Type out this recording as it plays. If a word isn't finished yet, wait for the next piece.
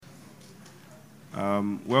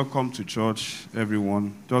Welcome to church,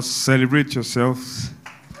 everyone. Just celebrate yourselves.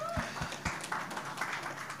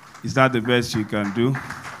 Is that the best you can do?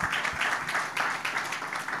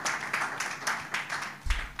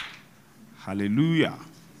 Hallelujah.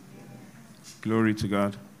 Glory to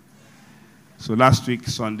God. So last week,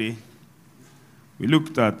 Sunday, we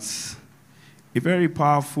looked at a very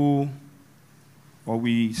powerful, or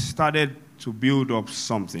we started to build up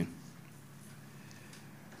something.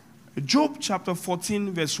 Job chapter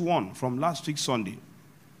 14, verse 1 from last week, Sunday.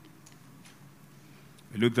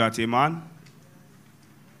 We looked at a man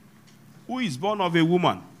who is born of a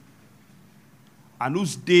woman and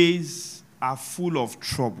whose days are full of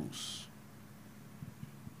troubles.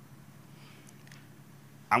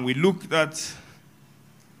 And we looked at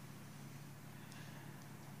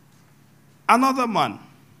another man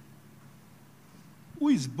who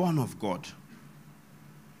is born of God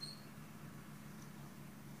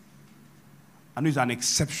and who is an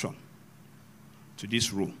exception to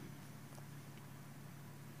this rule.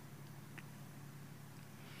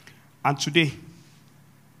 And today,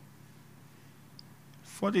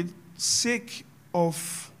 for the sake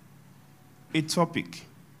of a topic,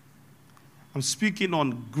 I'm speaking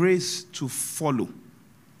on grace to follow.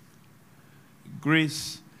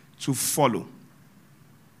 Grace to follow.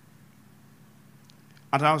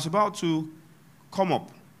 And I was about to come up.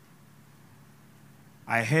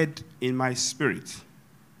 I heard in my spirit,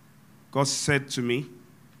 God said to me,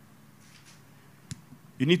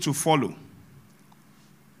 you need to follow.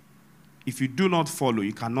 If you do not follow,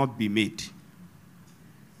 you cannot be made.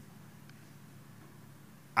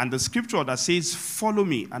 And the scripture that says, follow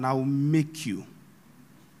me and I will make you,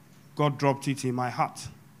 God dropped it in my heart.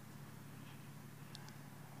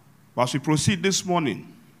 But as we proceed this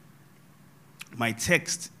morning, my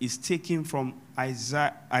text is taken from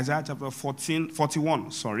Isaiah chapter 41.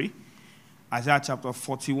 Isaiah chapter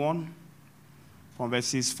 41, from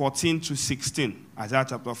verses 14 to 16. Isaiah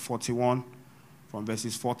chapter 41, from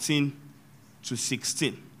verses 14 to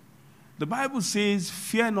 16. The Bible says,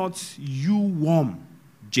 fear not, you worm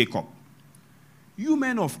Jacob. You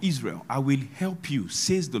men of Israel, I will help you,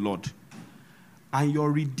 says the Lord. And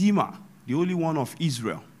your Redeemer, the only one of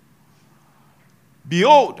Israel.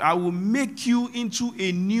 Behold, I will make you into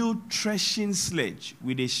a new threshing sledge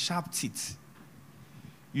with a sharp teeth.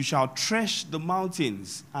 You shall thresh the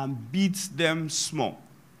mountains and beat them small,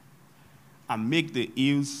 and make the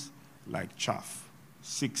hills like chaff.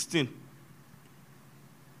 16.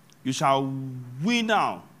 You shall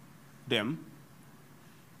winnow them.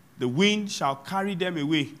 The wind shall carry them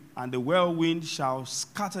away, and the whirlwind shall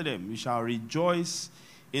scatter them. You shall rejoice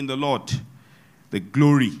in the Lord, the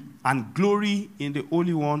glory, and glory in the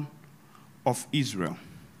Holy One of Israel.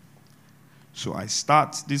 So I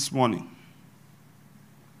start this morning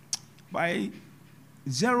by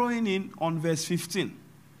zeroing in on verse 15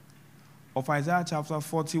 of Isaiah chapter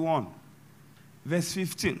 41. Verse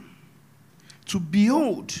 15. To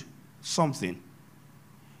behold something,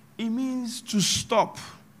 it means to stop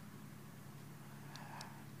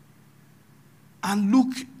and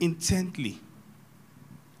look intently.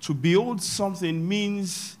 To behold something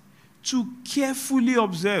means to carefully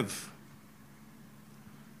observe.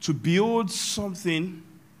 To behold something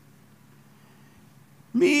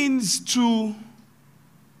means to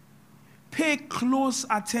pay close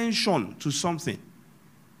attention to something.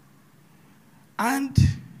 And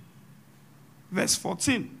verse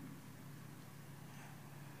 14.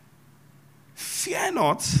 Fear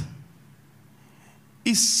not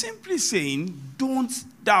is simply saying, don't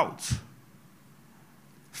doubt.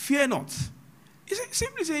 Fear not. It's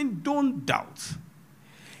simply saying, don't doubt.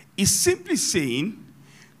 It's simply saying,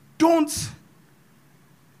 don't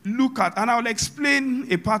look at, and I'll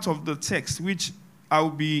explain a part of the text which I'll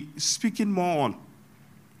be speaking more on.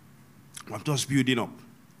 I'm just building up.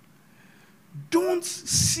 Don't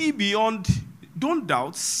see beyond, don't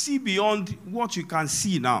doubt, see beyond what you can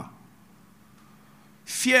see now.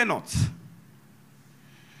 Fear not.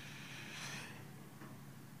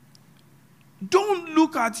 Don't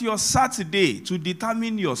look at your Saturday to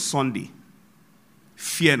determine your Sunday.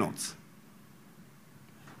 Fear not.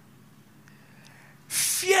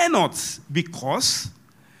 Fear not, because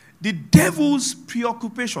the devil's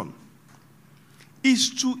preoccupation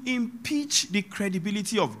is to impeach the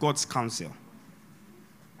credibility of God's counsel.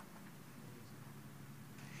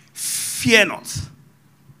 Fear not.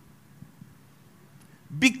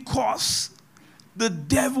 Because the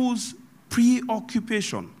devil's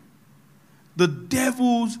preoccupation, the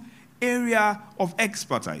devil's area of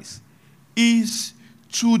expertise is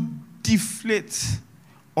to deflate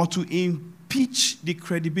or to impeach the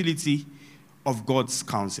credibility of God's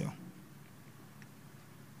counsel.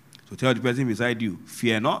 So tell the person beside you,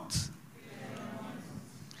 fear not.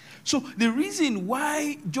 So the reason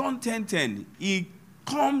why John 10:10, he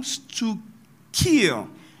comes to kill.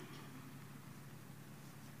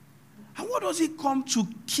 And what does he come to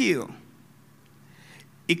kill?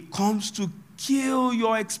 It comes to kill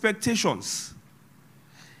your expectations.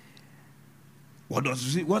 What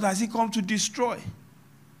does he come to destroy?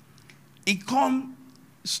 It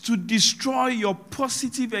comes to destroy your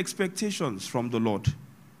positive expectations from the Lord.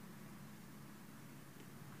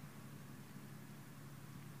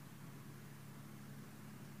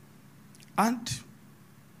 And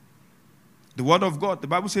the word of God, the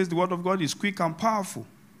Bible says the word of God is quick and powerful.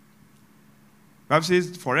 The Bible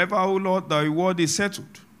says, forever, O Lord, thy word is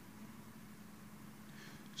settled.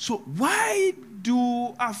 So why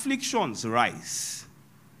do afflictions rise?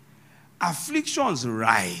 Afflictions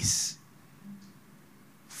rise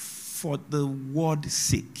for the word's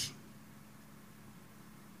sake.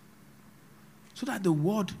 So that the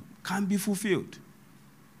word can be fulfilled.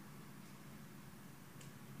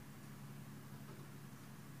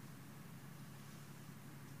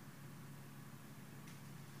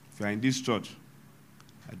 If you are in this church,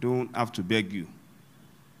 I don't have to beg you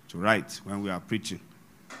to write when we are preaching.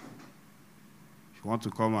 If you want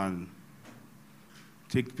to come and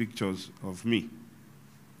take pictures of me,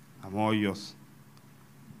 I'm all yours.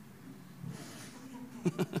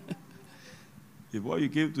 If what you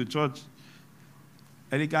came to church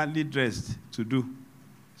elegantly dressed to do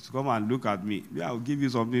is to come and look at me, I'll give you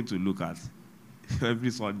something to look at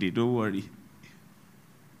every Sunday, don't worry.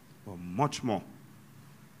 But much more,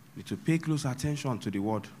 you need to pay close attention to the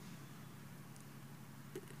word.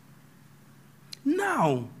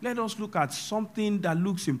 Now, let us look at something that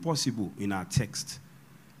looks impossible in our text.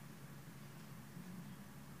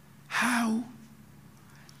 How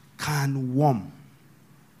can worm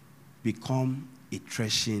become a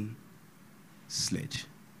threshing sledge?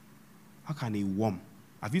 How can a worm?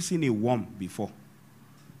 Have you seen a worm before?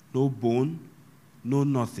 No bone, no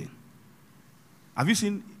nothing. Have you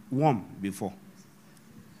seen worm before?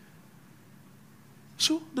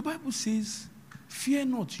 So the Bible says, fear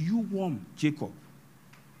not, you worm, Jacob.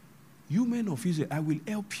 You men of Israel, I will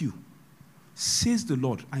help you, says the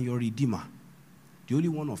Lord and your Redeemer, the only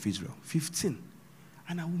one of Israel. 15.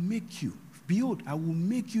 And I will make you, behold, I will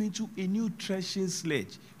make you into a new threshing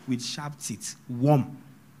sledge with sharp teeth. Worm.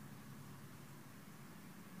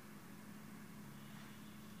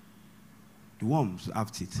 The worms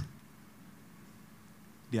have teeth.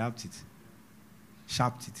 They have teeth.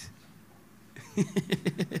 Sharp teeth.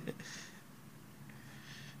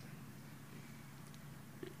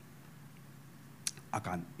 How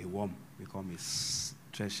can a worm become a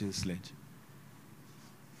threshing sledge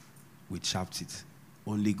with sharp teeth?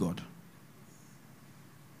 Only God.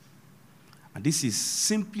 And this is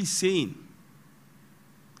simply saying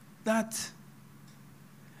that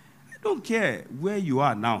I don't care where you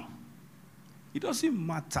are now. It doesn't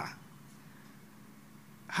matter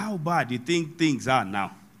how bad you think things are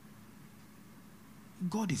now.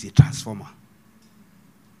 God is a transformer.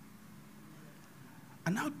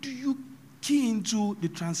 And how do you key into the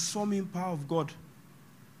transforming power of God?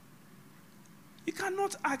 You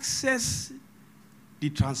cannot access the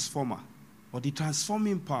transformer or the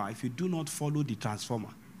transforming power if you do not follow the transformer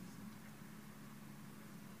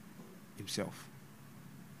himself.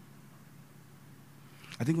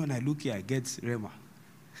 I think when I look here, I get Rema.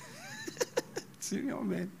 Serious,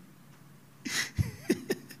 man.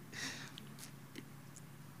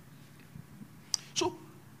 So,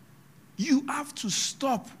 you have to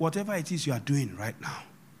stop whatever it is you are doing right now.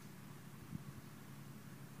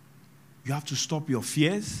 You have to stop your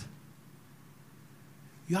fears.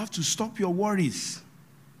 You have to stop your worries.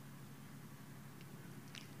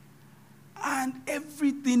 And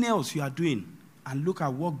everything else you are doing. And look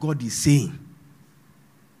at what God is saying.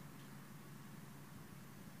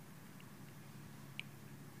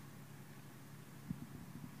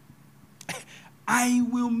 I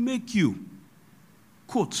will make you.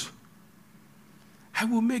 Quote. I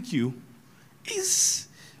will make you. Is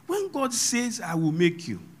when God says, I will make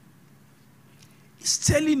you, He's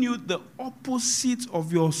telling you the opposite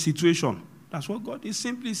of your situation. That's what God is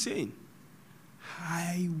simply saying.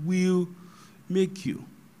 I will make you.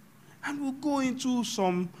 And we'll go into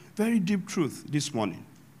some very deep truth this morning.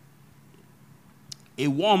 A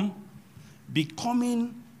worm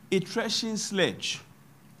becoming a threshing sledge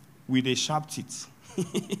with a sharp teeth.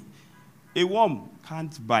 A worm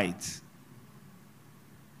can't bite.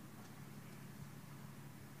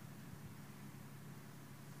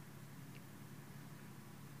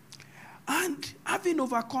 And having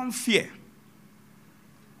overcome fear,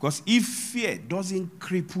 Because if fear doesn't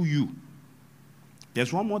cripple you,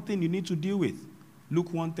 there's one more thing you need to deal with.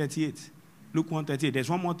 Luke 1:38. Luke 1:38. There's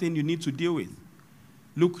one more thing you need to deal with.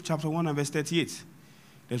 Luke chapter 1 and verse 38.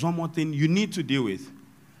 There's one more thing you need to deal with.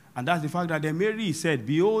 And that's the fact that then Mary said,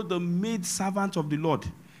 behold, the maid servant of the Lord,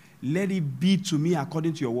 let it be to me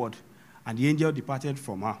according to your word. And the angel departed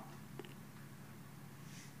from her.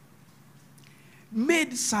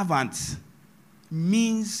 Maid servant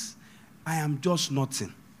means I am just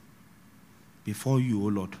nothing before you, O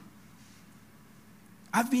Lord.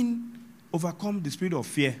 Having overcome the spirit of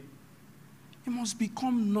fear, you must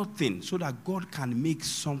become nothing so that God can make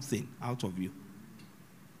something out of you.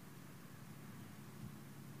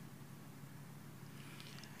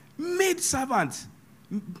 Maid servant,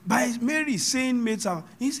 by Mary saying maid servant,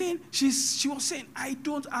 she was saying, I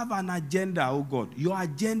don't have an agenda, oh God. Your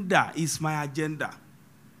agenda is my agenda.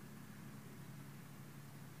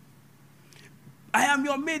 I am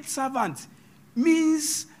your maid servant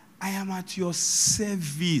means I am at your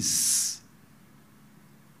service.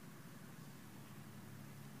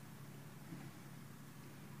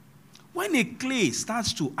 When a clay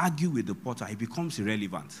starts to argue with the potter, it becomes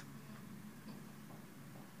irrelevant.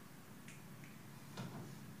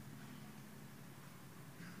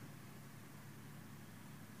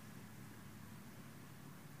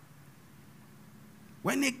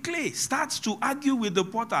 When a clay starts to argue with the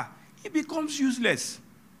potter, it becomes useless,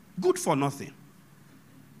 good for nothing.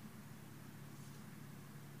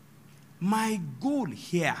 My goal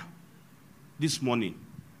here this morning,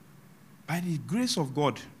 by the grace of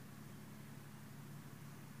God,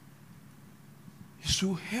 is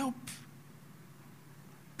to help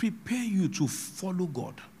prepare you to follow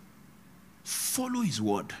God. Follow his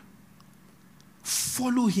word.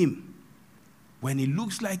 Follow him. When it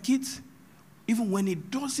looks like it, even when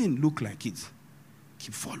it doesn't look like it,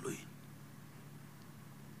 keep following.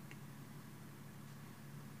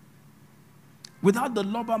 Without the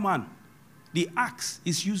lubber man, the axe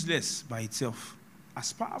is useless by itself.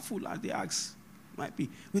 As powerful as the axe might be.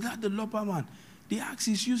 Without the lubber man, the axe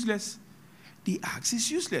is useless. The axe is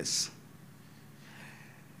useless.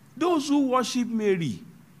 Those who worship Mary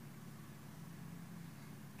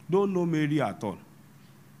don't know Mary at all.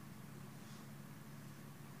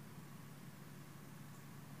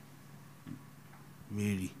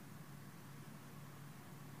 Mary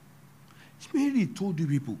told you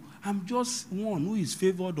people, I'm just one who is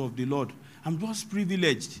favored of the Lord. I'm just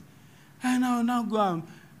privileged. And I'll now go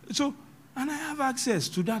and I have access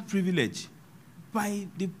to that privilege by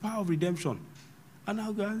the power of redemption. And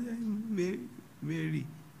I'll go, Mary.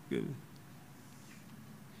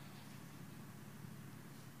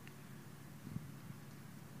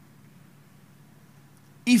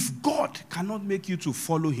 If God cannot make you to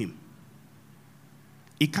follow him,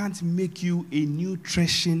 he can't make you a new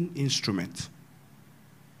threshing instrument.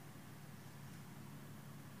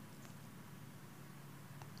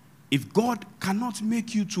 If God cannot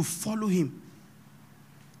make you to follow him,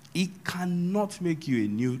 he cannot make you a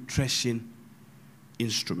new threshing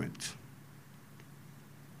instrument.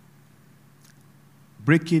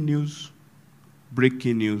 Breaking news,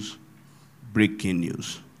 breaking news, breaking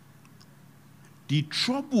news. The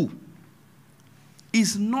trouble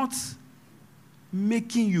is not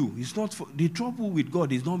making you. It's not the trouble with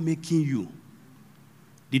God is not making you.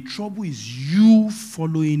 The trouble is you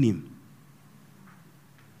following him.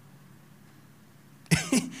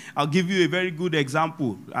 I'll give you a very good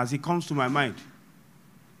example as it comes to my mind.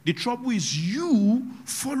 The trouble is you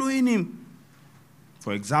following him.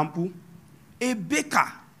 For example, a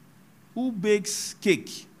baker who bakes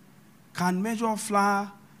cake can measure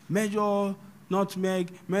flour, measure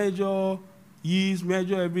nutmeg, measure yeast,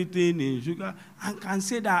 measure everything in sugar, and can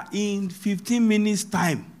say that in 15 minutes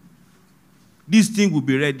time, this thing will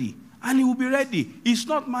be ready. And it will be ready. It's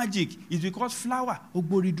not magic. It's because flour,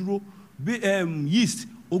 ogboriduro, yeast,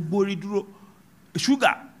 ogboriduro,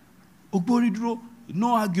 sugar, ogboriduro,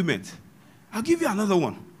 no argument. I'll give you another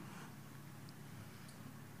one.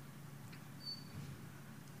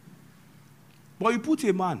 But you put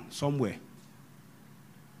a man somewhere.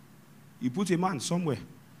 You put a man somewhere.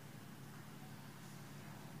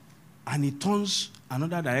 And he turns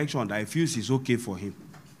another direction that he feels is okay for him.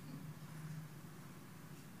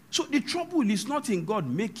 So the trouble is not in God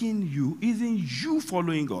making you, it's in you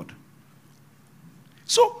following God.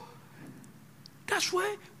 So that's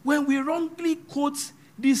why when we wrongly quote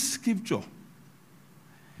this scripture,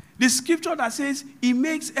 the scripture that says he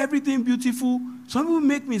makes everything beautiful, some people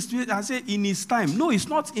make mistakes and say in his time. No, it's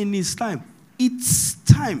not in his time. It's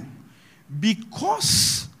time.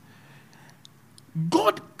 Because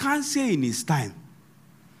God can't say in his time.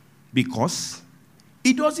 Because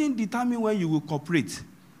It doesn't determine when you will cooperate.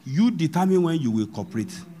 You determine when you will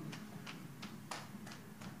cooperate.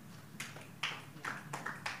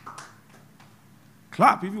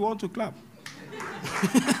 Clap if you want to clap.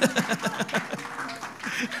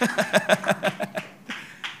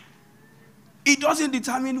 It doesn't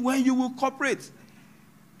determine when you will cooperate.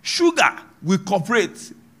 Sugar will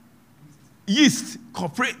cooperate. Yeast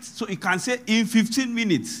cooperate. So you can say in 15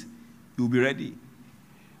 minutes, you'll be ready.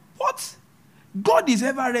 But God is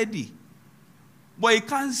ever ready. But he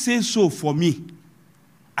can't say so for me.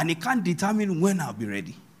 And he can't determine when I'll be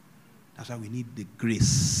ready. That's why we need the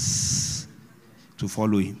grace to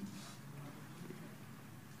follow him.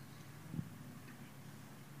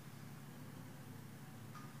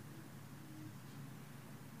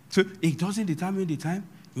 So it doesn't determine the time.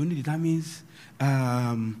 It only determines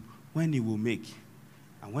when he will make.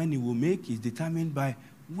 And when he will make is determined by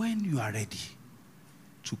when you are ready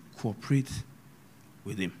to cooperate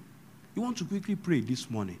with him. You want to quickly pray this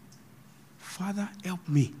morning. Father, help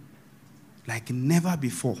me like never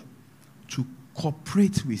before to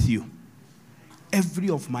cooperate with you. Every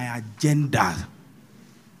of my agenda,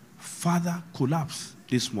 Father, collapse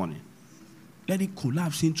this morning. Let it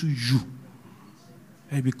collapse into you.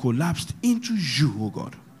 Let it be collapsed into you, oh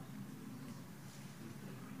God.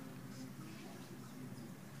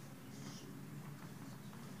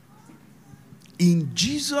 In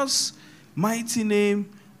Jesus' mighty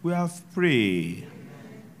name, we have prayed.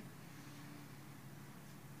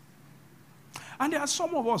 And there are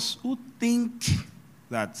some of us who think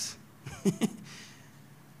that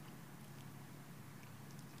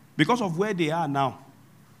because of where they are now,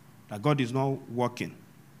 that God is not working.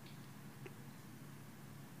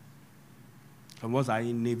 Some of us are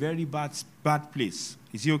in a very bad place.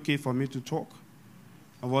 Is it okay for me to talk?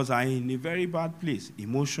 Some of us are in a very bad place,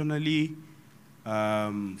 emotionally,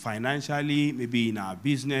 financially, maybe in our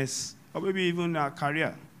business, or maybe even our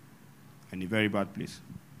career. In a very bad place.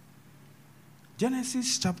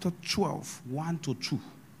 Genesis chapter 12, 1 to 2.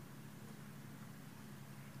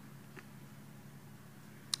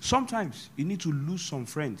 Sometimes you need to lose some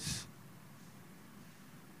friends.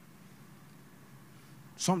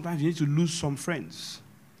 Sometimes you need to lose some friends.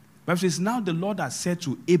 Bible says, now the Lord has said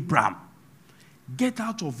to Abraham, get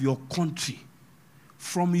out of your country,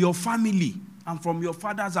 from your family, and from your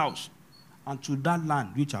father's house, and to that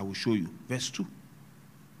land which I will show you. Verse 2.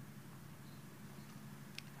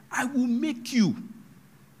 I will make you.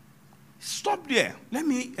 Stop there. Let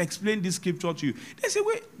me explain this scripture to you. They say,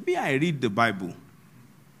 wait, me, I read the Bible.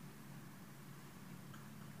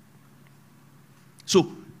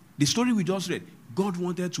 So, the story we just read, God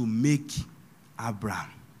wanted to make Abraham.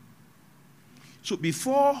 So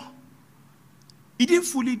before, he didn't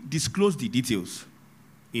fully disclose the details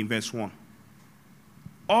in verse 1.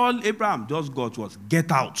 All Abraham just got was,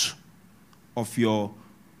 get out of your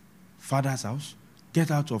father's house,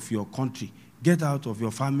 get out of your country, get out of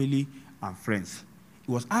your family and friends. It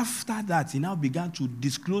was after that he now began to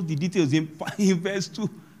disclose the details in verse 2.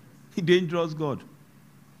 Dangerous God.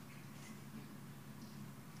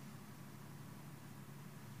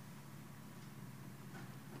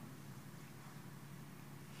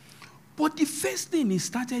 But the first thing he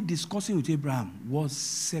started discussing with Abraham was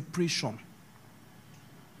separation.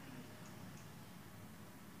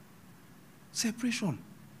 Separation.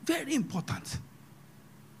 Very important.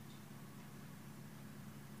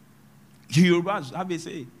 The Yorubas have a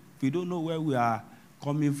say, if we don't know where we are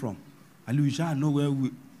coming from, at least we shall know where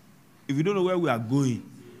we, if we don't know where we are going,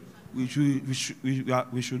 we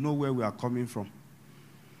should know where we are coming from.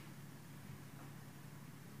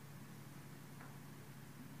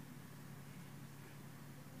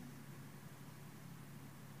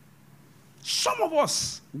 Some of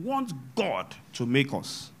us want God to make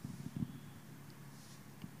us.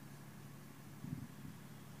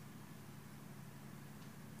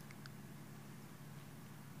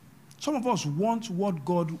 Some of us want what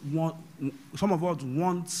God wants. Some of us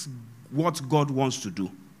want what God wants to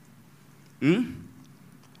do.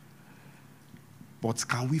 But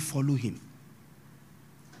can we follow him?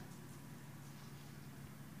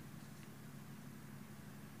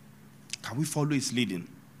 Can we follow his leading?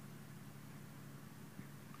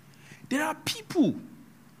 There are people,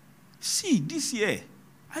 see, this year,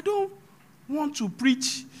 I don't want to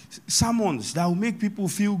preach sermons that will make people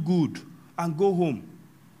feel good and go home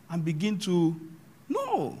and begin to,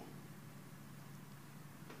 no.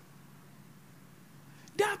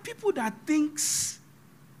 There are people that thinks,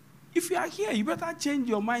 if you are here, you better change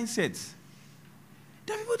your mindset.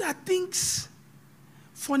 There are people that thinks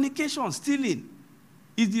fornication, stealing,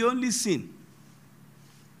 is the only sin.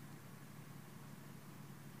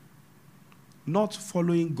 not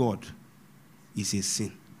following God is a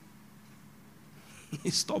sin.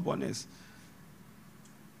 It's stubbornness.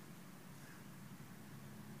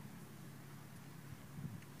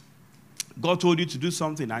 God told you to do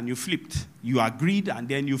something and you flipped. You agreed and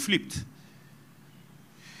then you flipped.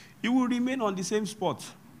 You will remain on the same spot.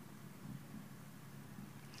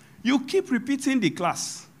 You keep repeating the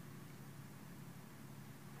class.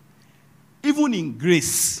 Even in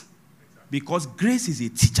grace. Because grace is a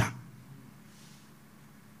teacher.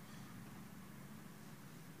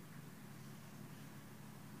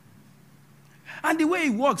 And the way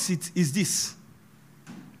it works is this.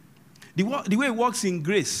 The way it works in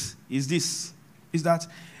grace is this. Is that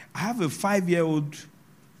I have a 5-year-old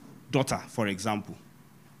daughter, for example.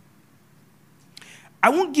 I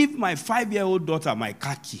won't give my 5-year-old daughter my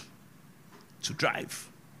car key to drive.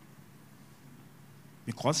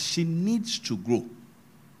 Because she needs to grow.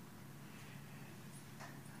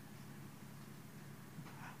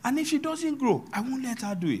 And if she doesn't grow, I won't let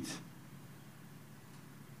her do it.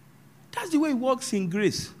 That's the way it works in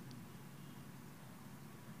grace.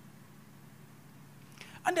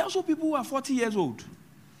 And there are also people who are 40 years old.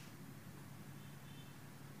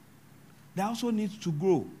 They also need to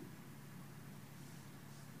grow.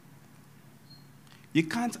 You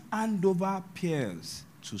can't hand over pears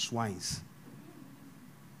to swines.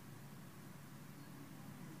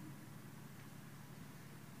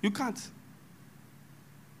 You can't.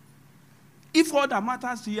 If all that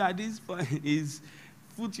matters to you at this point is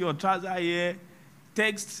put your trouser here,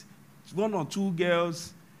 text 1 or 2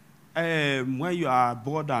 girls when you are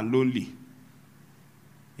bored and lonely,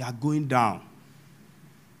 you are going down.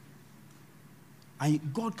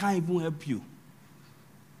 And God can't even help you.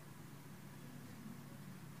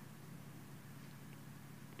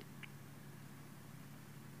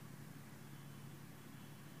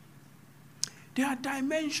 There are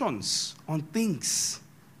dimensions on things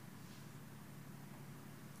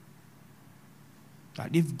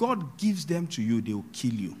that if God gives them to you, they will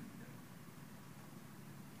kill you.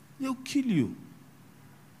 They'll kill you.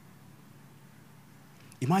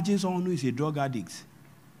 Imagine someone who is a drug addict,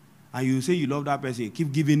 and you say you love that person, you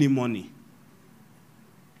keep giving him money,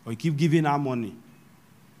 or you keep giving her money.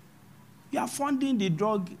 You are funding the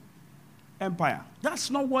drug empire. That's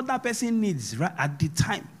not what that person needs right at the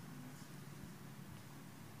time.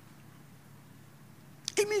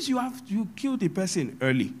 It means you kill the person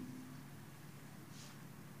early.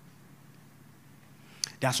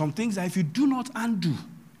 There are some things that if you do not undo,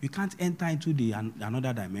 you can't enter into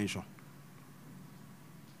another dimension.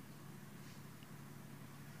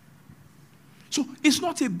 So it's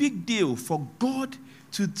not a big deal for God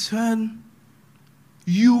to turn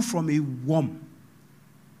you from a worm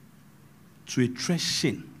to a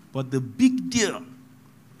threshing. But the big deal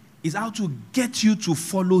is how to get you to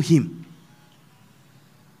follow him.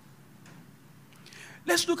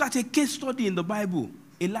 Let's look at a case study in the Bible,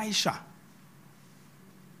 Elisha.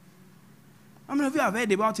 How many of you have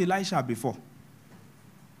heard about Elisha before?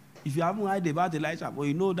 If you haven't heard about Elisha, well,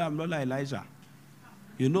 you know that I'm not like Elisha.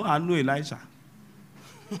 You know I know Elisha.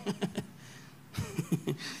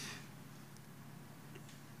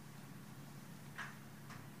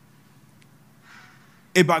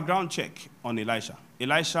 A background check on Elisha.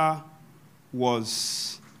 Elisha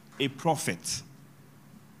was a prophet.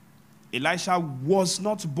 Elisha was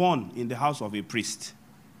not born in the house of a priest.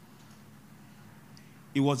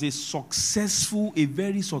 He was a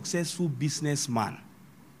very successful businessman.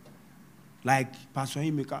 Like Pastor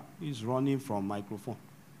Himeka is running from microphone.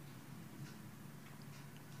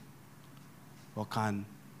 Or can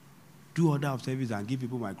do order of service and give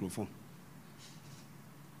people microphone.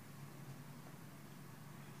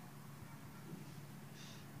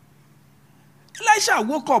 Elisha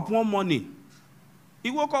woke up one morning.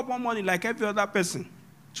 He woke up one morning like every other person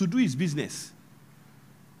to do his business.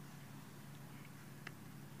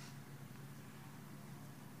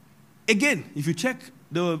 Again, if you check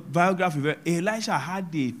the biography, Elisha had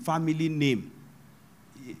a family name.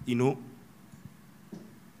 You know,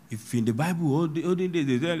 if in the Bible, olden days,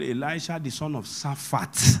 they tell Elisha, the son of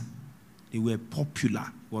Shaphat. They were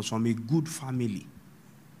popular. He was from a good family.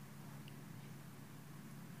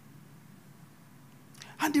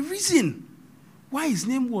 And the reason why his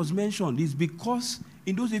name was mentioned is because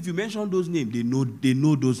in those, if you mention those names, they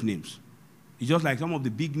know those names. It's just like some of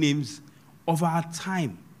the big names of our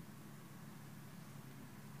time.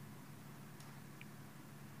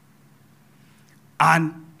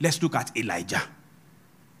 And let's look at Elijah.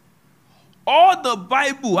 All the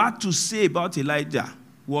Bible had to say about Elijah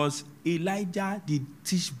was Elijah the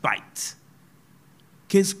Tishbite.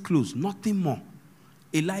 Case closed, nothing more.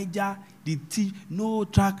 Elijah no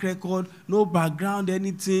track record, no background,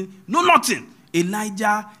 anything, no nothing.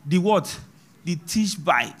 Elijah, the what? The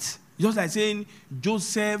Tishbite. Just like saying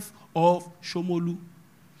Joseph of Shomolu.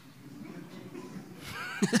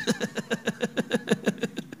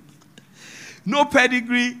 No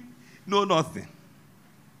pedigree, no nothing.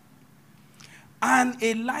 And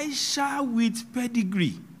Elisha with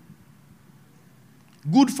pedigree.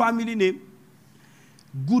 Good family name,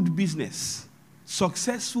 good business,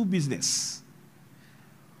 successful business.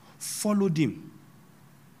 Followed him.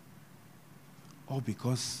 All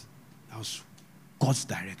because that was God's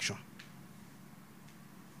direction.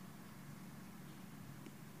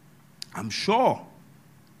 I'm sure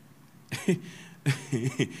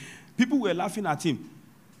people were laughing at him.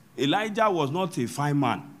 Elijah was not a fine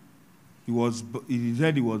man. He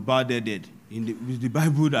said he was bald-headed. In the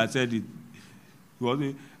Bible that said it.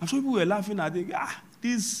 I'm sure people were laughing at him.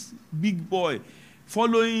 This big boy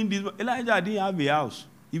following this. Elijah didn't have a house.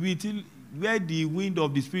 Where the wind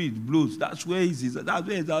of the Spirit blows, that's where his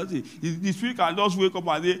house is. The Spirit can just wake up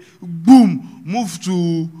and say, boom, move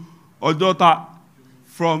to Odota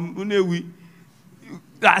from Unewi.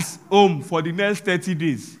 That's home for the next 30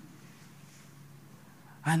 days.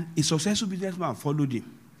 And a successful businessman followed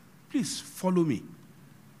him. Please follow me.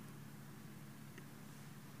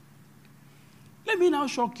 Let me now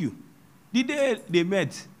shock you. The day they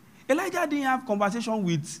met, Elijah didn't have conversation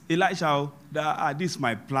with Elisha that this is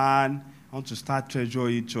my plan. I want to start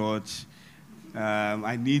Treasury Church.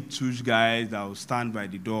 I need 2 guys that will stand by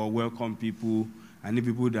the door, welcome people. I need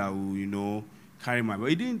people that will, carry my... But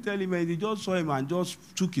he didn't tell him anything. He just saw him and just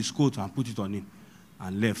took his coat and put it on him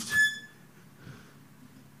and left.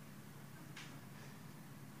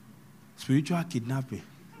 Spiritual kidnapping.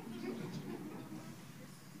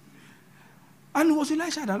 And it was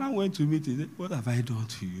Elisha that I went to meet him. He said, what have I done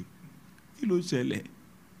to you? You know, Shelley.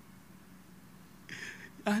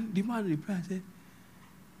 And the man replied and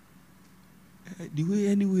said, the way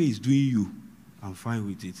anyway is doing you, I'm fine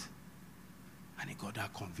with it. And he got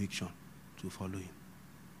that conviction to follow him.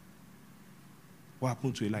 What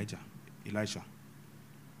happened to Elisha?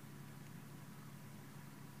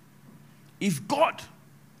 If God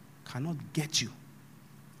cannot get you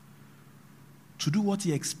to do what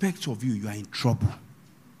he expects of you, you are in trouble.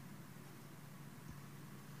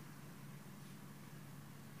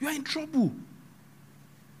 You are in trouble.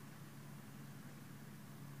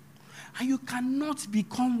 And you cannot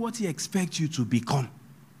become what he expects you to become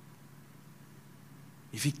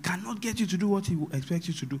if he cannot get you to do what he expects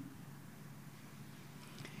you to do.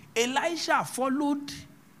 Elisha,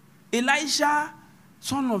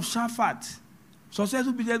 son of Shaphat,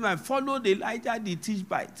 successful businessman, followed Elijah the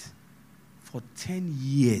Tishbite for 10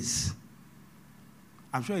 years.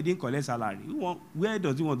 I'm sure he didn't collect salary. Where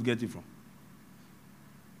does he want to get it from?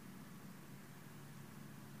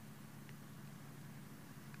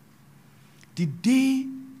 The day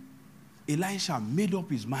Elisha made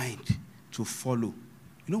up his mind to follow,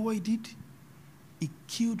 you know what he did? He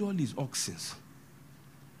killed all his oxen.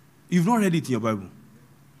 You've not read it in your Bible.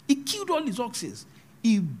 He killed all his oxen.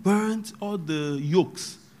 He burnt all the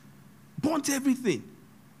yokes. Burnt everything.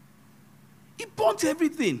 He burnt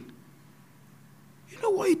everything. You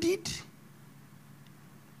know what he did?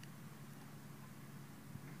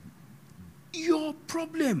 Your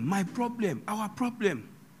problem, my problem, our problem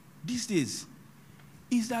these days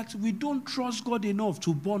is that we don't trust God enough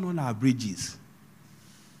to burn all our bridges.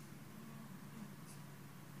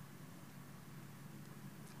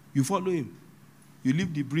 You follow him. You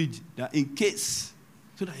leave the bridge that in case,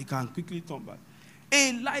 so that he can quickly turn back.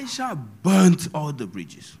 Elisha burnt all the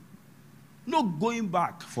bridges. No going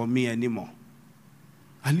back for me anymore.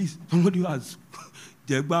 At least somebody who has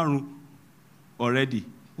Jegbaru already.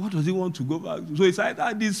 What does he want to go back to? So it's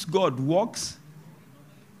either this God works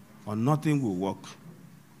or nothing will work.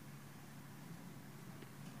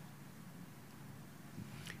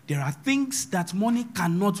 There are things that money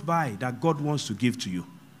cannot buy that God wants to give to you.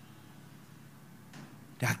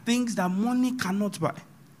 There are things that money cannot buy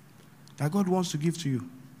that God wants to give to you.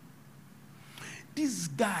 This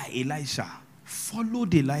guy, Elisha,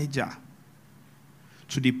 followed Elijah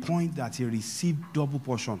to the point that he received double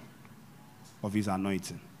portion of his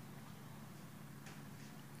anointing.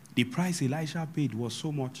 The price Elisha paid was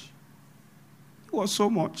so much. It was so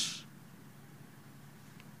much.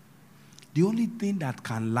 The only thing that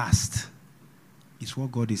can last is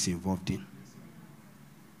what God is involved in.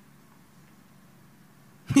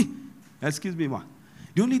 Excuse me, man.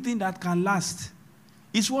 The only thing that can last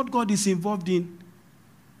is what God is involved in.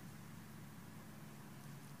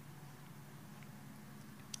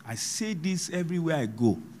 I say this everywhere I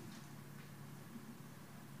go.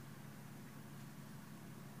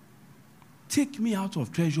 take me out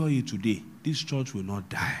of Treasure Hill today, this church will not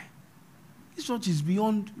die. This church is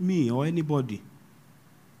beyond me or anybody.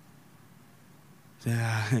 Say,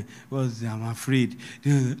 I'm afraid.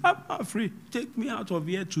 I'm afraid. Take me out of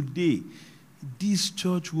here today. This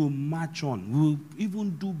church will march on. Will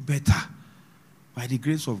even do better by the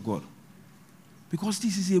grace of God. Because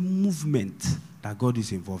this is a movement that God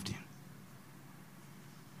is involved in.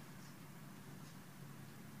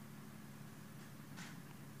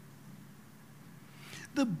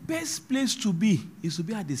 The best place to be is to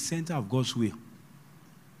be at the center of God's will.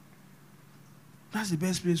 That's the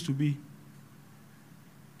best place to be.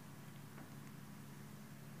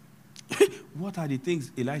 What are the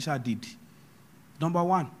things Elisha did? Number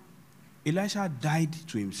one, Elisha died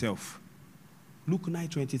to himself. Luke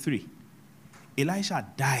 9:23. Elisha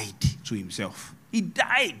died to himself. He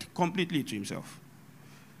died completely to himself.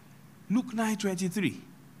 Luke 9:23.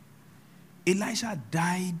 Elisha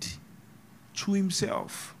died to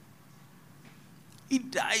himself. He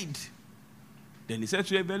died. Then he said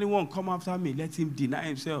to him, if anyone come after me, let him deny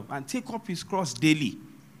himself and take up his cross daily.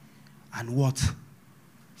 And what?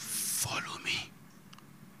 Follow me.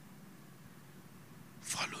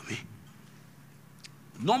 Follow me.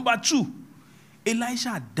 Number two,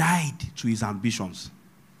 Elisha died to his ambitions.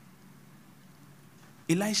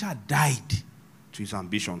 Elisha died to his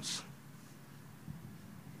ambitions.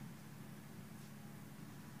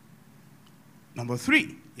 Number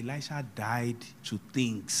three, Elisha died to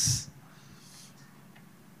things.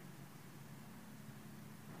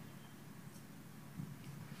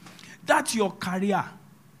 That's your career.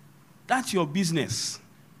 That's your business.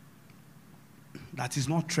 That is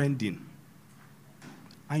not trending.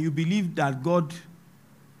 And you believe that God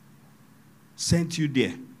sent you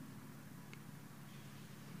there.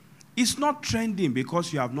 It's not trending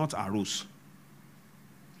because you have not arose.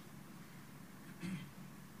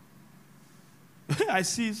 I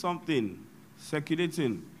see something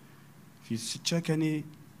circulating. If you check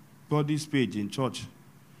anybody's page in church,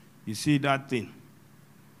 you see that thing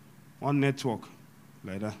on network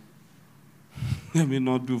like that. Let me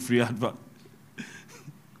not do free advert.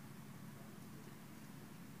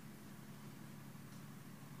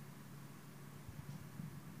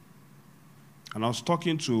 And I was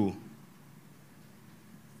talking to,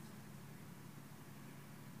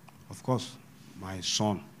 of course, my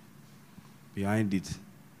son behind it.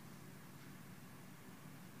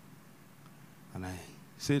 And I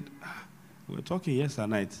said, we were talking yesterday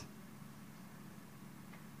night.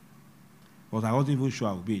 But I wasn't even sure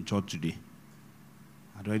I would be in church today.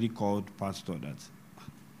 I'd already called pastor that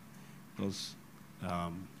because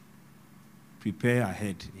prepare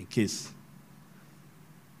ahead in case.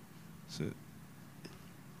 So,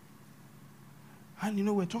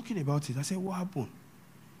 and we're talking about it. I said, what happened?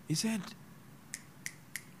 He said,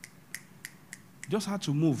 just had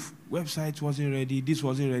to move. Website wasn't ready, this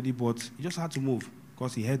wasn't ready, but he just had to move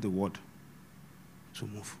because he heard the word to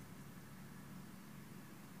move.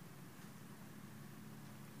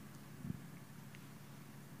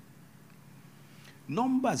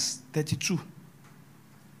 Numbers 32,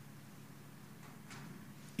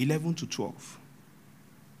 11 to 12.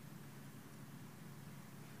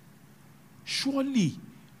 Surely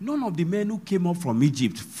none of the men who came up from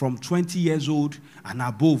Egypt from 20 years old and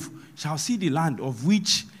above shall see the land of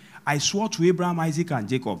which I swore to Abraham, Isaac, and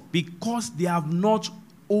Jacob, because they have not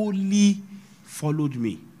wholly followed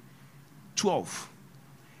me. 12.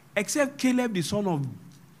 Except Caleb, the son of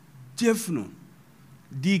Jephunneh,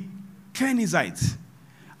 the Kenizzite,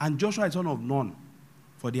 and Joshua, the son of Nun,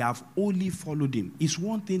 for they have wholly followed him. It's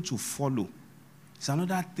one thing to follow. It's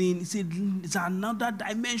another thing. It's another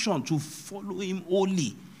dimension to follow him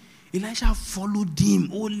wholly. Elisha followed him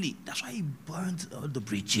wholly. That's why he burnt all the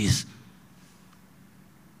bridges.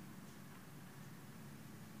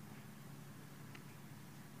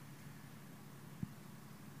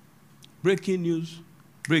 Breaking news,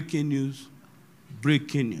 breaking news,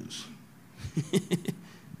 breaking news.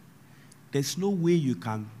 There's no way you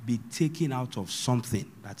can be taken out of something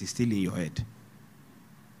that is still in your head.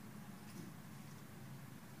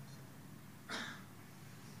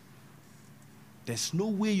 There's no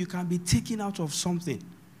way you can be taken out of something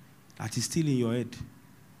that is still in your head.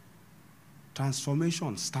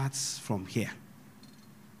 Transformation starts from here.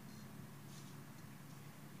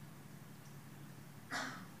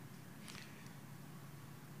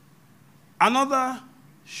 Another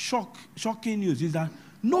shocking news is that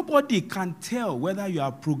nobody can tell whether you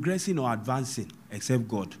are progressing or advancing except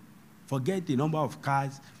God. Forget the number of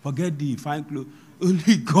cars, forget the fine clothes.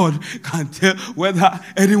 Only God can tell whether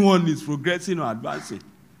anyone is progressing or advancing.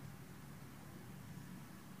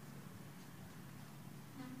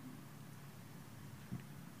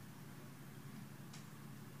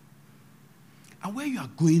 and where you are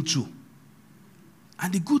going to.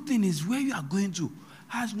 And the good thing is, where you are going to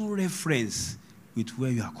has no reference with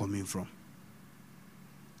where you are coming from.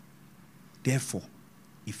 Therefore,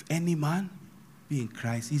 if any man be in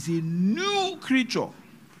Christ, is a new creature.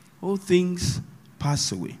 All things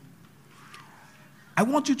pass away. I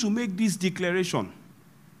want you to make this declaration.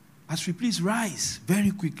 As we please rise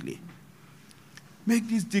very quickly. Make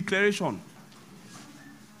this declaration.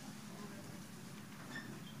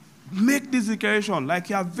 Make this declaration like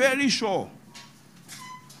you are very sure.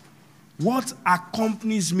 What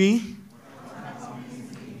accompanies me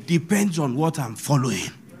depends on what I'm following.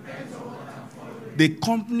 The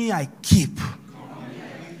company I keep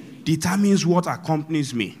determines what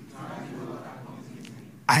accompanies me.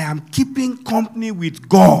 I am keeping company with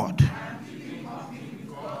God.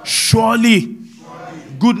 Surely,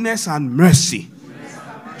 goodness and mercy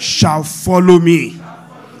shall follow me.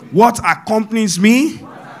 What accompanies me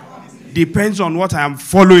depends on what I am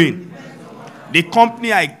following. The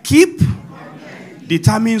company I keep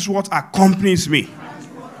determines what accompanies me.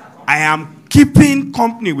 I am keeping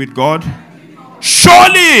company with God.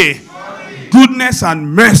 Surely, goodness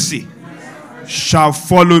and mercy shall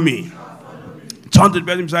follow me. Turn to the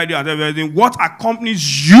person beside you and tell the person, what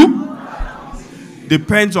accompanies you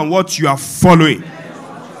depends on what you are following.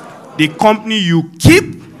 The company you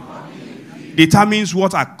keep determines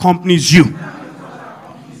what accompanies you.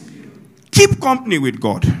 Keep company with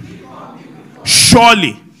God.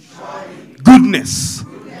 Surely, goodness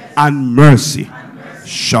and mercy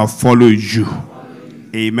shall follow you.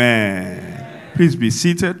 Amen. Please be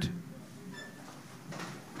seated.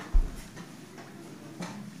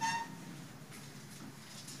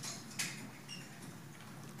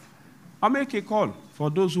 I'll make a call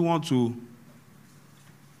for those who want to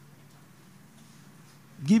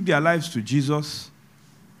give their lives to Jesus,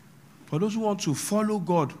 for those who want to follow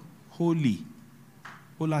God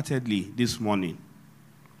wholeheartedly this morning.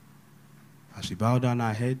 As we bow down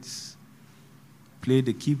our heads, play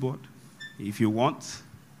the keyboard if you want.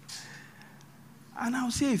 And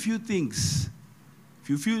I'll say a few things. If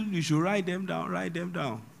you feel you should write them down, write them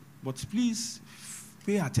down. But please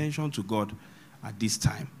pay attention to God at this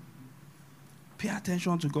time. Pay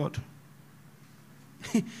attention to God.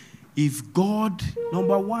 If God,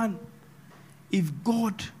 number one, if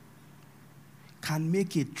God can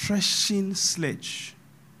make a threshing sledge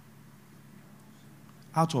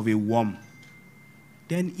out of a worm,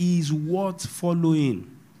 then he is worth following.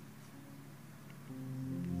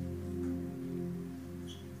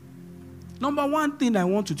 Number one thing I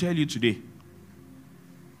want to tell you today.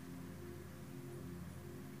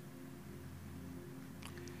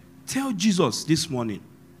 Tell Jesus this morning,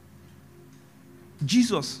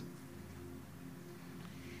 Jesus,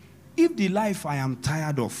 if the life I am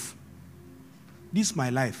tired of, this is my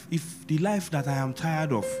life, if the life that I am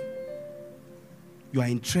tired of, you are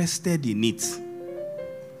interested in it,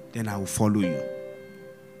 then I will follow you.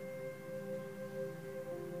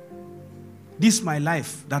 This is my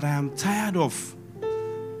life that I am tired of.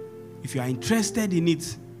 If you are interested in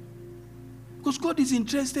it, because God is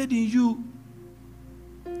interested in you,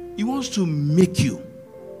 He wants to make you.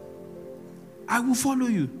 I will follow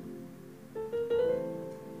you.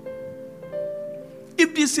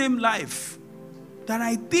 If the same life that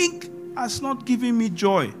I think has not given me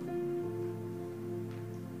joy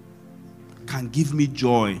can give me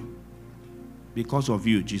joy because of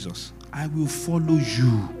you, Jesus, I will follow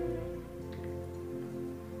you.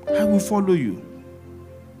 I will follow you.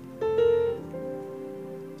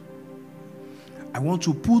 I want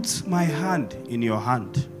to put my hand in your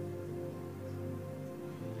hand.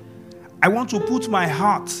 I want to put my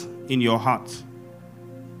heart in your heart.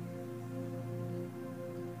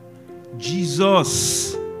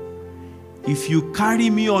 Jesus, if you carry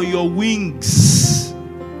me on your wings,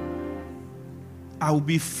 I will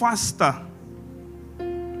be faster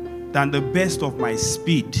than the best of my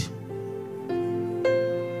speed.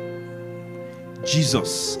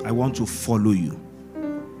 Jesus, I want to follow you.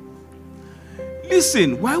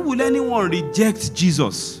 Listen, why will anyone reject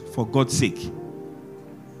Jesus for God's sake?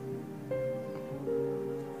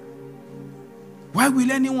 Why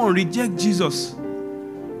will anyone reject Jesus?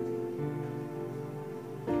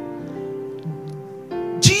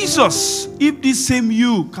 Jesus, if this same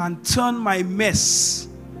you can turn my mess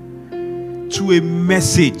to a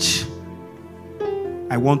message,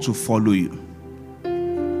 I want to follow you.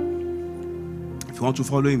 If you want to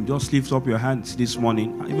follow him, just lift up your hands this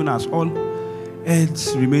morning, even as all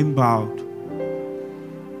heads remain bowed.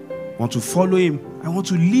 I want to follow him. I want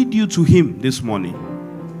to lead you to him this morning.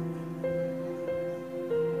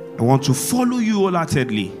 I want to follow you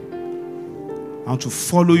wholeheartedly. I want to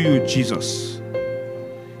follow you, Jesus.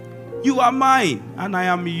 You are mine, and I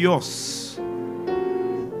am yours.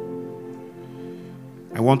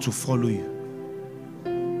 I want to follow you.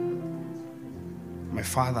 My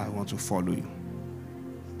Father, I want to follow you.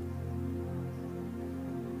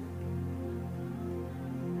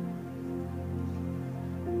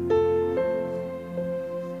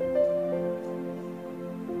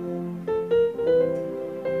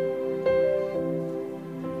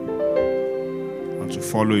 I want to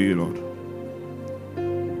follow you, Lord.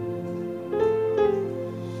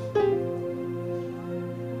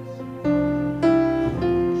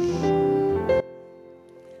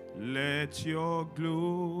 Let your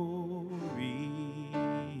glory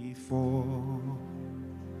fall.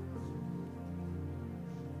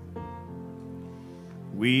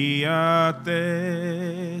 We are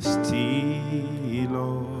thirsty,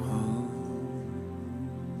 Lord.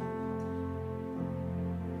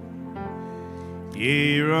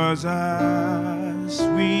 Hear us as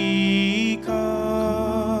we come.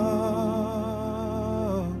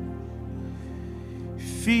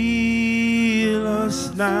 Feel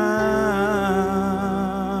us now.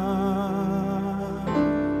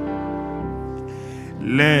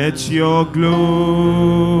 Let your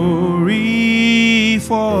glory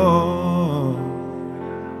fall.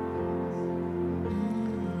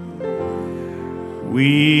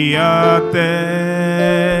 We are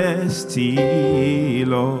thirsty,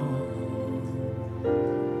 Lord.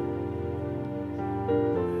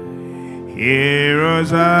 Hear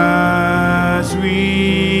us as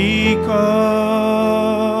we call.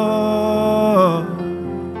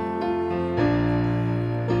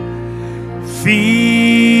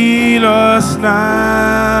 Feel us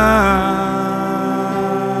now.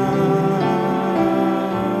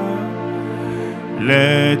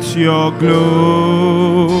 Let your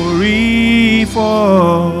glory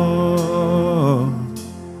fall.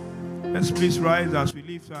 Let's please rise as we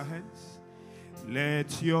lift our hands.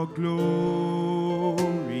 Let your glory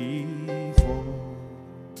fall.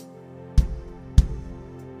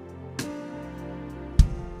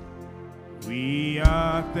 We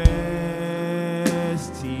are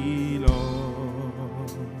thirsty,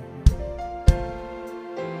 Lord.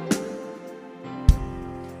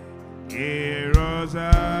 Hear us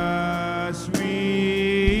as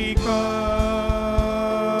we call.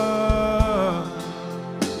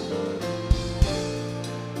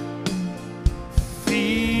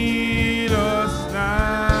 Feed us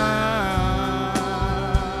now.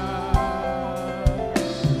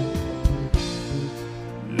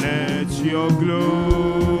 Let your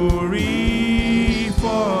glory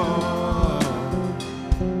fall.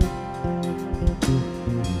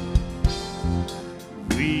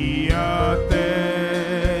 We are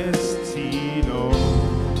thirsty, Lord.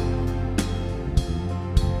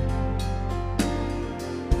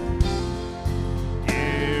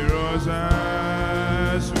 Hear us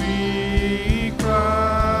as we cry.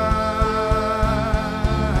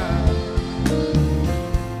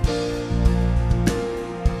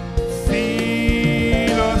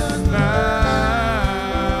 Feed us now.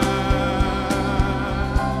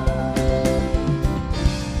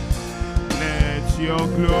 Let your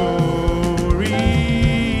glory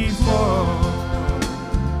fall.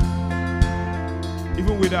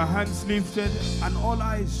 Even with our hands lifted and all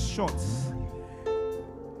eyes shut,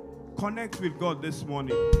 connect with God this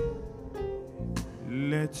morning.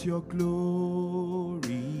 Let your glory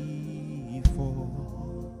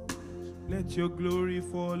fall. Let your glory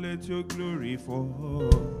fall. Let your glory fall.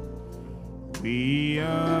 We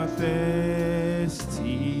are thirsty,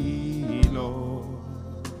 Lord.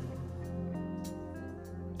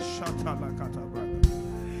 Shatalakata, brother.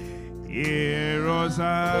 Hear us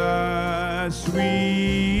as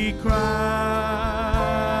we cry.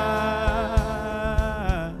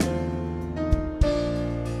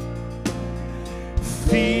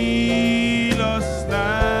 Feel us now.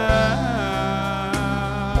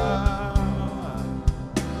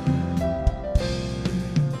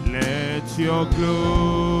 Let your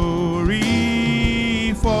glory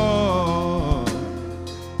fall.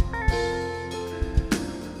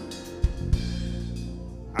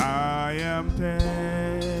 I am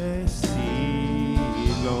thirsty,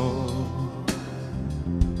 Lord.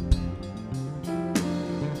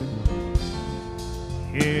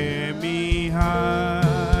 Hear me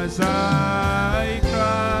as I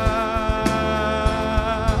cry.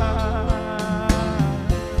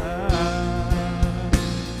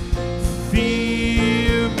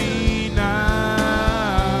 Feel me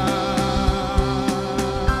now.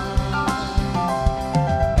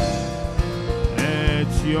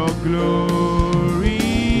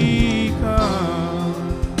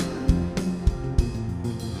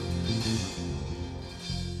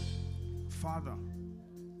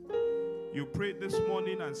 you pray this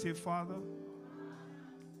morning and say, Father,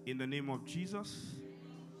 in the name of Jesus,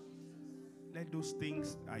 let those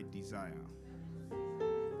things I desire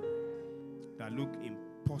that look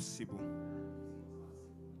impossible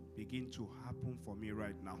begin to happen for me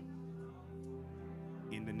right now.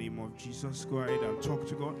 In the name of Jesus, go ahead and talk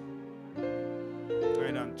to God. Go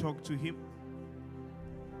ahead and talk to Him.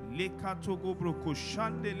 Lekato broko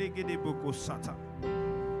shande legede boko sata.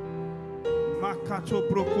 Makato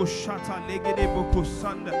broko shata legede boko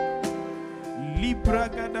sanda. Libra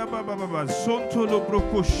gada baba baba zonto lo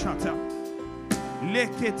broko shata.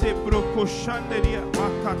 Lekete broko shande dia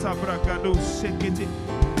makata bragado sekete.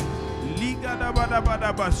 Ligada bada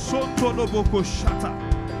bada ba zonto lo boko shata.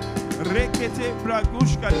 Rekete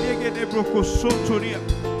bragushka legede broko zonto dia.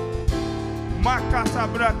 Makata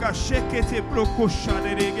braga shekete broko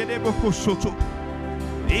shade regede boko soto.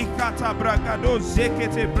 Ikata bragado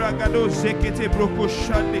zekete broko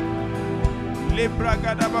shade. Le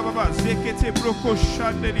bragada baba zekete broko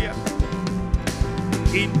shade dia.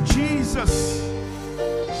 In Jesus'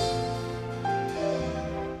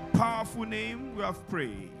 powerful name we have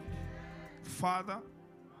prayed. Father,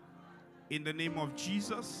 in the name of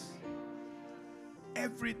Jesus,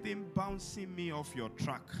 everything bouncing me off your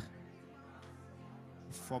track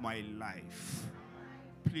for my life,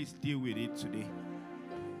 please deal with it today.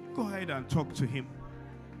 Go ahead and talk to Him.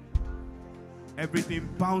 Everything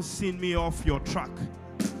bouncing me off your track,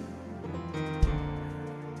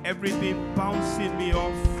 everything bouncing me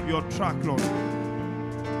off your track, Lord,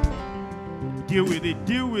 deal with it,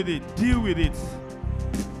 deal with it, deal with it,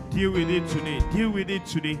 deal with it today, deal with it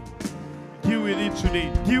today, deal with it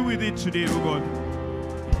today, deal with it today, oh God,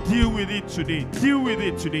 deal with it today, deal with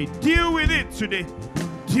it today, deal with it today.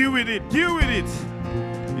 Deal with it, deal with it.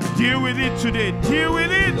 Deal with it today. Deal with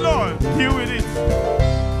it, Lord. Deal with it.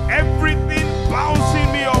 Everything bouncing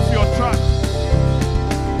me off your track.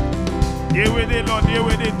 Deal with it, Lord. Deal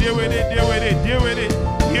with it, deal with it, deal with it, deal with it.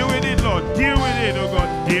 Deal with it, Lord. Deal with it, oh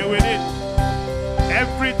God. Deal with it.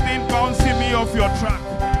 Everything bouncing me off your track.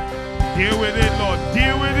 Deal with it, Lord.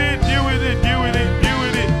 Deal with it, deal with it, deal with it, deal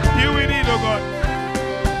with it. Deal with it, oh God.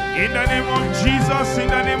 In the name of Jesus, in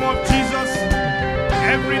the name of Jesus.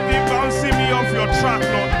 Everything bouncing me off your track,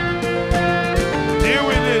 Lord. Deal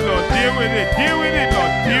with it, Lord. Deal with it. Deal with it,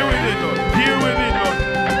 Lord. Deal with it, Lord. Deal with it, Lord.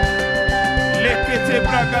 Lekete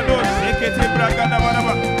bragado, sekete bragada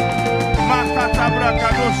baraba. Makata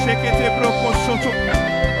bragado, sekete broko soto.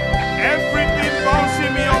 Everything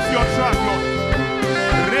bouncing me off your track, Lord.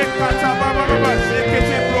 Rekata baba baba,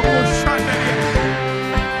 sekete broko shandania.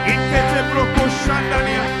 Ikete broko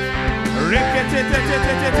shandania. Rekete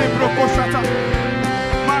te broko shata.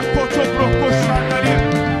 Makoto broko shandania.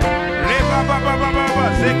 Reba baba baba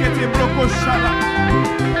zekete broko shanda.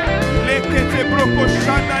 Lekete broko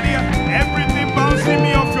shandania. Everything bouncing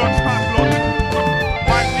me off your track, Lord.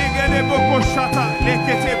 Manigele broko shata.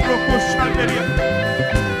 Lekete broko shandania.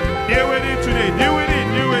 Deal with it today. Deal with it.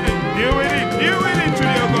 Deal with it. Deal with it. Deal with it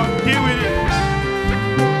today, oh God. Deal with it.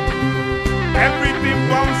 Everything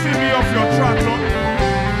bouncing me off your track, Lord.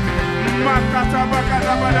 Makata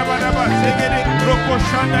bakada bada bada bada zegede broko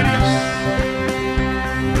shandaria.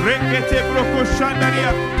 Rekete broko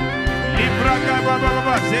shandaria. Libraga baba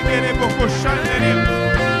baba zegede broko shandaria.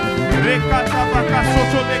 Rekata baka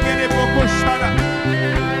soto legede broko shanda.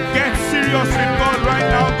 Get serious with God right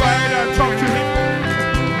now. Go ahead and talk to Him.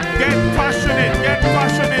 Get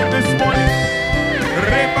passionate this morning.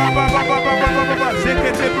 Reba baba baba baba baba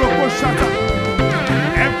zekete broko shanda.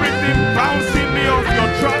 Everything bouncing me off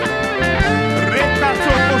your track.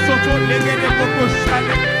 Rekato soto legede boko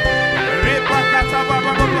shale. Rebakata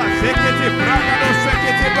baba baba zekete bragado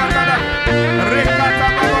sekete bagada. Rekata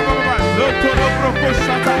baba baba zoto broko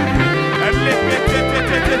shata.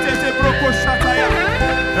 Lekete broko shata ya.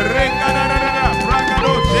 Rekada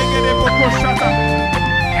bragado zegede boko shata.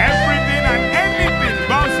 Everything and anything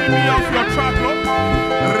bouncing me off your track, Lord.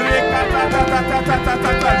 Rekata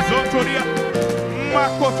zotoria.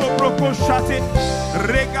 Makoto broko shate.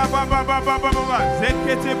 Rega baba baba baba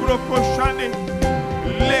zekete broko shane.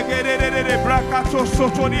 Legere brakato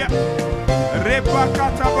sotoria.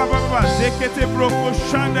 Rebakata baba baba zekete broko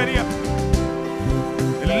shandaria.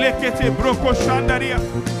 Lekete broko shandaria.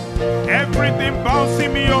 Everything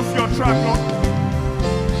bouncing me off your track, Lord.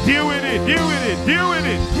 Deal with it, deal with it, deal with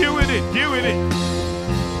it, deal with it, deal with it.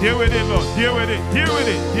 Deal with it, Lord. Deal with it, deal with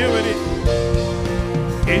it, deal with it.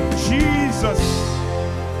 In Jesus'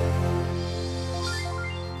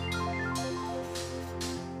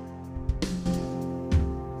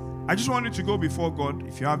 I just want you to go before God.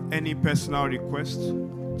 If you have any personal request,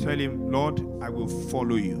 tell Him, Lord, I will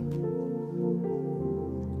follow you.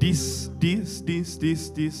 this.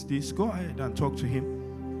 Go ahead and talk to him.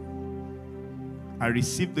 I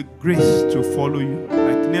receive the grace to follow you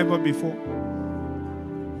like never before.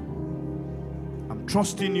 I'm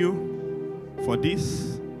trusting you for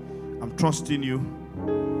this. I'm trusting you.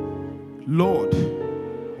 Lord,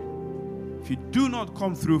 if you do not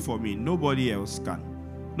come through for me, nobody else can.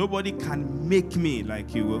 Nobody can make me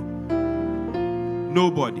like you will.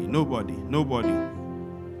 Nobody.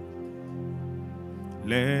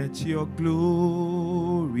 Let your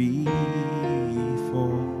glory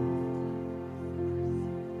fall.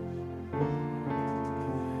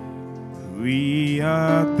 We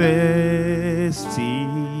are thirsty,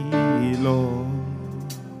 Lord.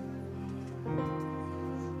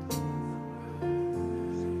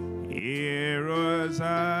 Hear us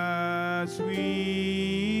as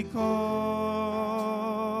we call.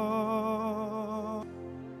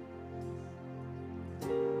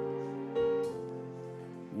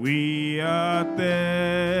 We are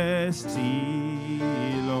thirsty,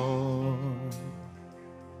 Lord.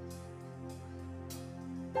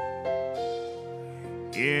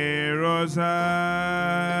 Hear us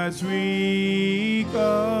as we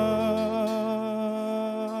call.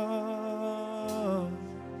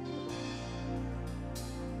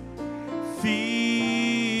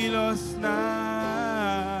 Fill us now.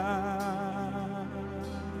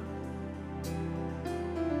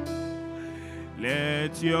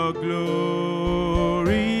 Let your glory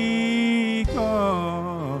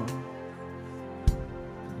come.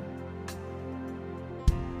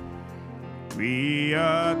 We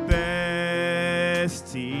are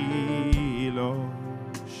thirsty, Lord.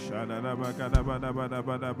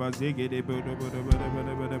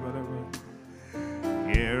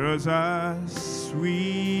 Hear us as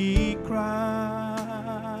we cry.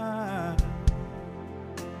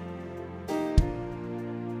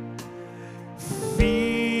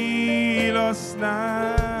 Fill us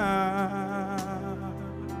now.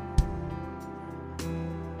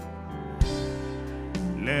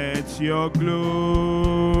 Let your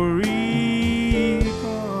glory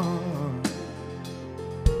come.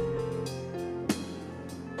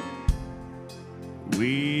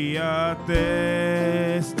 We are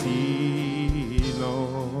thirsty,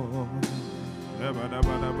 Lord.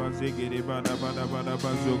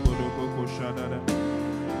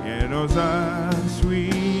 Hear us as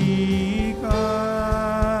we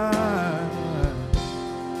cry.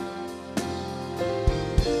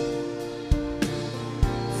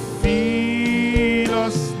 Fill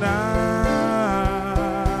us now.